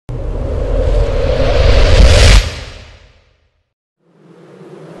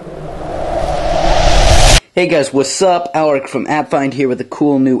Hey guys, what's up? Alric from AppFind here with a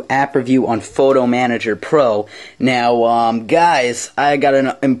cool new app review on Photo Manager Pro. Now, guys, I got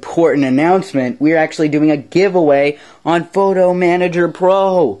an important announcement. We're actually doing a giveaway on Photo Manager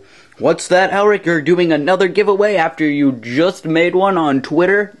Pro. What's that, Alric? You're doing another giveaway after you just made one on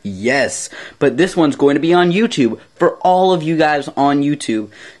Twitter? Yes, but this one's going to be on YouTube for all of you guys on YouTube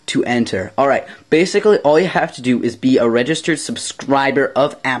to enter. Alright, basically all you have to do is be a registered subscriber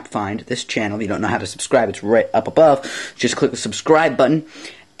of AppFind, this channel. If you don't know how to subscribe, it's right up above. Just click the subscribe button,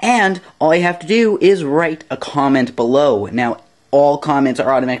 and all you have to do is write a comment below. Now, all comments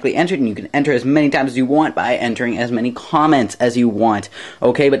are automatically entered, and you can enter as many times as you want by entering as many comments as you want,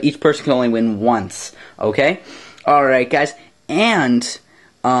 okay? But each person can only win once, okay? Alright, guys, and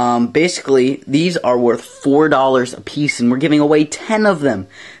basically, these are worth $4 a piece, and we're giving away 10 of them.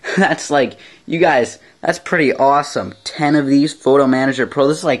 That's like, you guys, that's pretty awesome. 10 of these, Photo Manager Pro.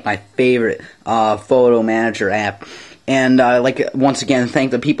 This is like my favorite photo manager app. And I'd like, once again,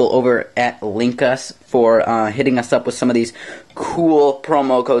 thank the people over at Linkus for hitting us up with some of these cool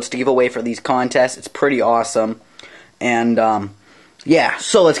promo codes to give away for these contests. It's pretty awesome. And, yeah,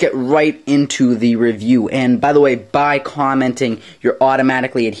 so let's get right into the review. And, by the way, by commenting, you're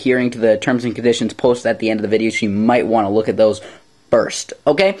automatically adhering to the terms and conditions posted at the end of the video, so you might want to look at those first.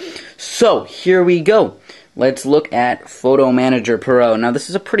 Okay? So, here we go. Let's look at Photo Manager Pro. Now, this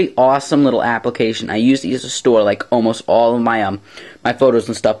is a pretty awesome little application. I use these to store like almost all of my my photos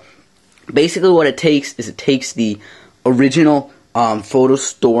and stuff. Basically, what it takes is it takes the original photo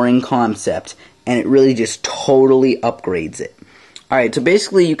storing concept, and it really just totally upgrades it. Alright, so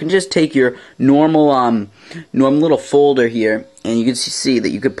basically, you can just take your normal little folder here, and you can see that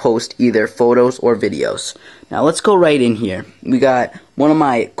you could post either photos or videos. Now, let's go right in here. We got one of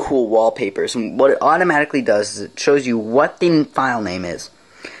my cool wallpapers, and what it automatically does is it shows you what the file name is,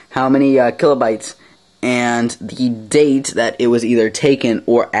 how many kilobytes, and the date that it was either taken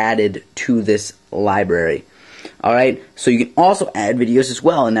or added to this library. Alright, so you can also add videos as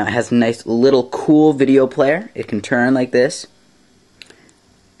well, and now it has a nice little cool video player. It can turn like this.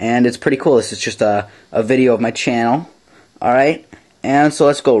 And it's pretty cool. This is just a video of my channel. Alright? And so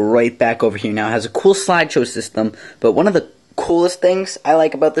let's go right back over here. Now, it has a cool slideshow system, but one of the coolest things I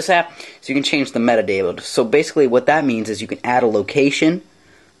like about this app is you can change the metadata. So basically what that means is you can add a location,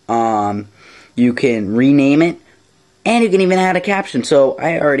 you can rename it, and you can even add a caption. So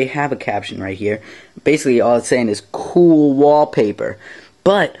I already have a caption right here. Basically all it's saying is cool wallpaper.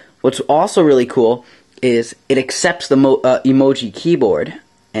 But what's also really cool is it accepts the emoji keyboard.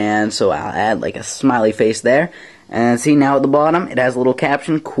 And so I'll add like a smiley face there. And see, now at the bottom, it has a little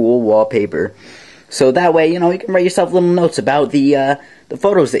caption, cool wallpaper. So that way, you know, you can write yourself little notes about the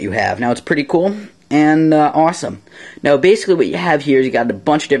photos that you have. Now, it's pretty cool and awesome. Now, basically what you have here is you got a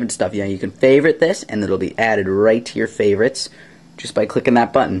bunch of different stuff. You know, you can favorite this, and it'll be added right to your favorites just by clicking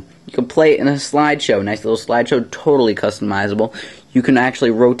that button. You can play it in a slideshow. Nice little slideshow, totally customizable. You can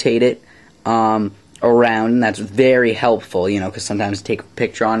actually rotate it around, and that's very helpful, you know, because sometimes you take a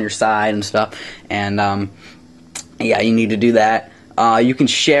picture on your side and stuff, and yeah, you need to do that. You can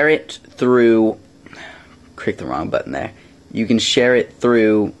share it through, click the wrong button there, you can share it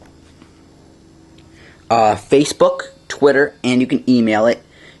through Facebook, Twitter, and you can email it.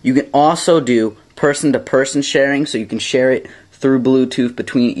 You can also do person-to-person sharing, so you can share it through Bluetooth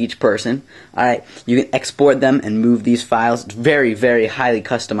between each person. Alright, you can export them and move these files. It's very, very highly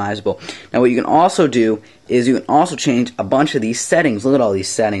customizable. Now what you can also do is you can also change a bunch of these settings. Look at all these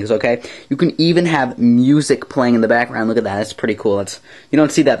settings, okay? You can even have music playing in the background. Look at that, that's pretty cool. You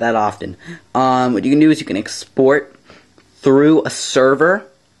don't see that often. What you can do is you can export through a server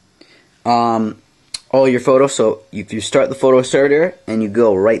all your photos. So if you start the photo server and you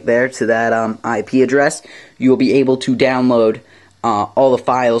go right there to that IP address, you will be able to download all the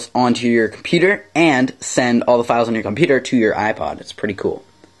files onto your computer and send all the files on your computer to your iPod. It's pretty cool.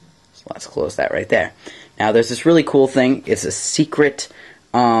 So let's close that right there. Now there's this really cool thing. It's a secret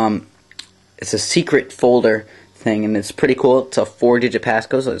folder thing, and it's pretty cool. It's a 4-digit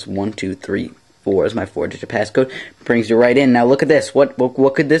passcode. So it's 1, 2, 3, 4 is my 4-digit passcode. It brings you right in. Now look at this. What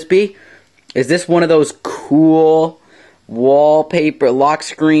could this be? Is this one of those cool wallpaper, lock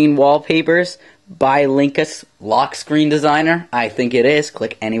screen wallpapers by Linkus Lock Screen Designer? I think it is.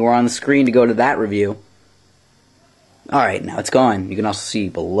 Click anywhere on the screen to go to that review. Alright, now it's gone. You can also see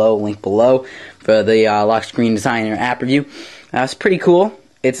below, link below, for the Lock Screen Designer app review. It's pretty cool.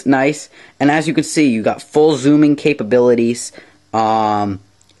 It's nice. And as you can see, you got full zooming capabilities,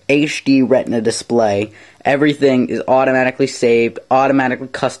 HD Retina display. Everything is automatically saved, automatically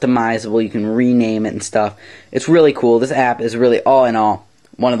customizable. You can rename it and stuff. It's really cool. This app is really, all in all,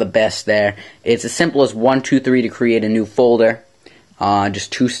 one of the best there. It's as simple as 1, 2, 3 to create a new folder.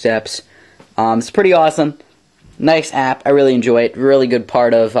 Just 2 steps. It's pretty awesome. Nice app. I really enjoy it. Really good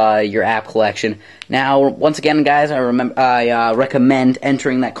part of your app collection. Now, once again, guys, I recommend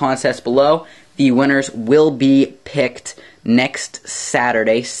entering that contest below. The winners will be picked next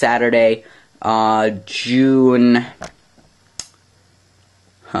Saturday, June.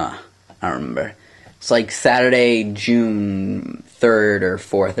 I don't remember. It's like Saturday, June 3rd or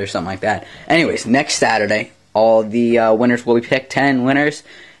 4th or something like that. Anyways, next Saturday, all the winners will be picked, 10 winners.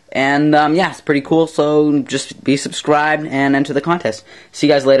 And, yeah, it's pretty cool, so just be subscribed and enter the contest. See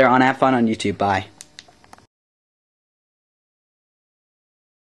you guys later on AppFind on YouTube. Bye.